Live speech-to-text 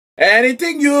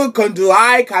Anything you can do,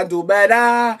 I can do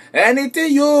better.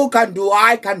 Anything you can do,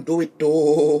 I can do it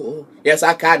too. Yes,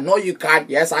 I can. No, you can't.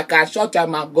 Yes, I can. Shut your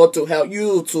mouth. Go to hell.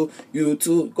 You too. You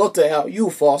too. Go to hell.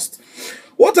 You first.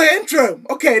 What an intro.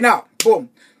 Okay, now, boom.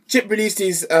 Chip released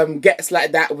his Gets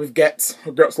Like That with Gets.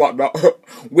 Gets Like That.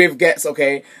 With Gets,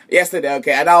 okay. Yesterday,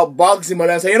 okay. And now Bugzy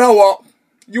Malone said, you know what?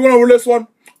 You want to release one?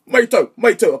 Me too,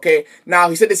 okay. Now,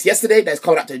 he said this yesterday, that's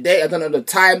coming out today. I don't know the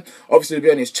time. Obviously, it'll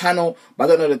be on his channel, but I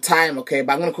don't know the time, okay.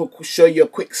 But I'm going to show you a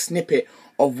quick snippet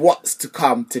of what's to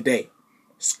come today.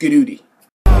 Skidoody.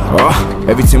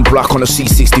 Everything black on a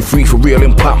C63 for real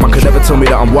impact. Man can never tell me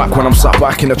that I'm whack when I'm sat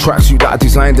back in the tracksuit that I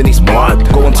designed and it's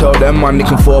mad. Go and tell them, man, they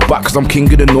can fall back cause I'm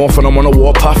king of the north and I'm on a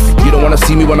warpath. You don't want to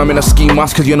see me when I'm in a ski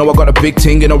mask cause you know I got a big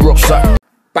ting in a rucksack.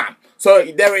 Bam. So,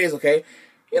 there it is, okay.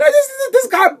 You know, this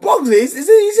guy Bugzy, he's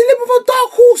living for a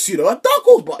dark horse, you know, a dark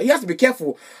horse, but he has to be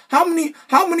careful. How many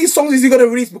songs is he gonna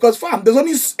release? Because fam, there's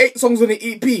only 8 songs on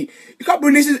the EP. You can't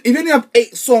release it if you only have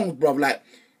 8 songs, bruv. Like,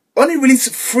 only release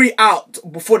 3 out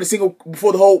before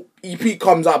the whole EP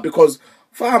comes out. Because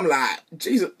fam, like,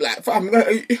 Jesus, like, fam,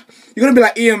 you're gonna be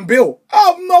like Ian Bill. I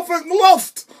have nothing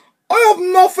left. I have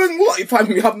nothing left. Fam,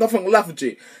 you have nothing left,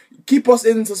 G. Keep us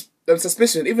in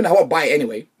suspicion. Even I won't buy it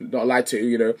anyway. Not lie to you,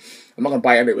 you know. I'm not gonna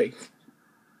buy it anyway.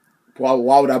 Why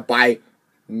would I buy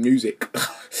music?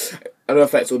 I don't know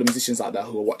if that's all the musicians out there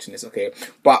who are watching this, okay?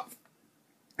 But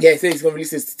yeah, he said he's gonna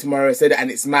release this tomorrow. He said it,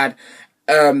 and it's mad.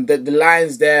 The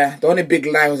lines there. The only big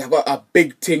line was, "I got a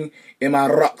big ting in my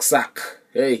rucksack."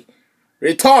 Hey,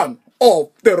 return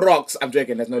of the rocks. I'm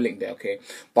joking. There's no link there, okay?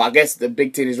 But I guess the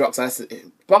big ting is rucksack.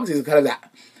 Bugzy is kind of that.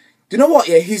 Do you know what?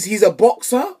 Yeah, he's a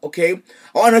boxer, okay?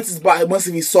 I noticed about most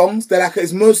of his songs, they're like,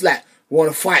 it's most like, we want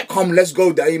to fight, come, let's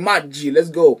go, daddy, mad G, let's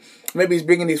go. Maybe he's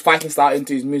bringing his fighting style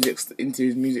into his music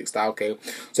style, okay?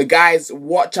 So guys,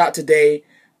 watch out today.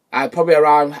 Probably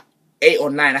around 8 or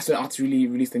 9. That's when I have to really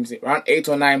release the music. Around 8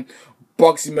 or 9,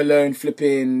 Bugzy Malone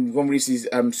flipping gonna release his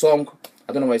song.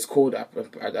 I don't know what it's called. I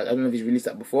don't know if he's released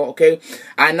that before, okay?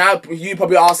 And now you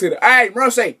probably asking, hey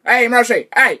Mercy, hey Mercy.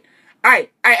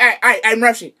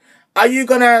 Are you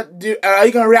gonna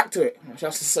react to it? I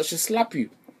should slap you.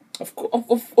 Of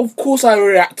course I will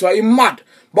react to it. Are you mad?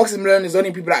 Bugzy Malone is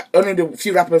only the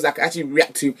few rappers that can actually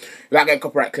react to without getting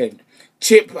copyright claimed.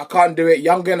 Chip, I can't do it.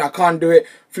 Youngin, I can't do it.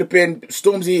 Flipping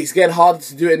Stormzy, it's getting harder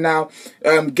to do it now.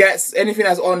 Gets anything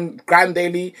that's on Grand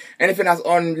Daily, anything that's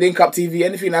on Link Up TV,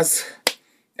 anything that's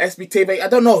SBTV. I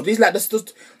don't know. These like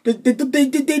they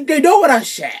don't want to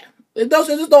share. They just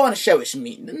don't want to share with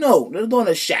me. No, they don't want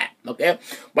to share. Okay,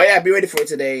 but yeah, be ready for it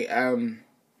today.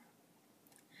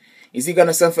 Is he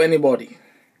gonna send for anybody?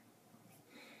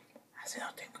 I say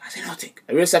nothing.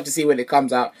 I really have to see when it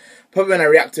comes out. Probably when I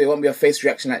react to it, it won't be a face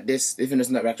reaction like this. Even if it's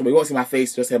not reaction, but you won't see my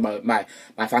face. Just hear my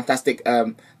fantastic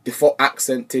default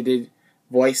accented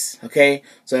voice. Okay,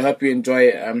 so I hope you enjoy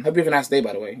it. Hope you have a nice day.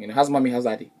 By the way, you know, how's mommy? How's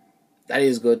daddy? Daddy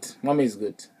is good. Mommy is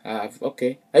good.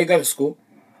 Okay. Are you going to school?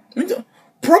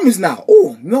 Prom is now.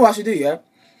 Oh, you know what I should do, yeah?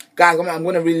 Guys, I'm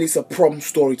going to release a prom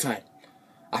story time.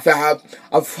 I feel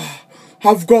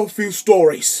I've got a few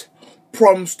stories.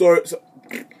 Prom story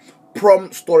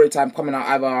time coming out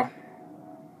either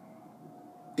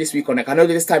this week or next. I know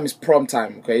that this time is prom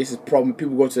time, okay? This is prom.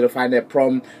 People go to find their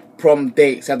prom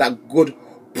dates. Have that good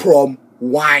prom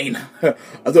wine. I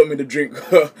don't mean to drink.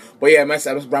 But yeah, I'm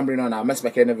just rambling on now. I'm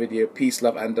back in the video. Peace,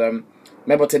 love, and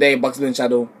remember today, Bugzy in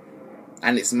Shadow,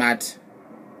 and it's mad.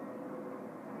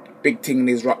 Big ting in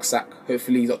his rucksack.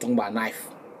 Hopefully he's not talking about a knife.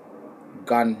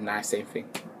 Gun, knife, same thing.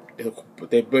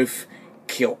 They both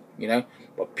kill, you know.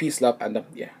 But peace, love, and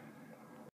yeah.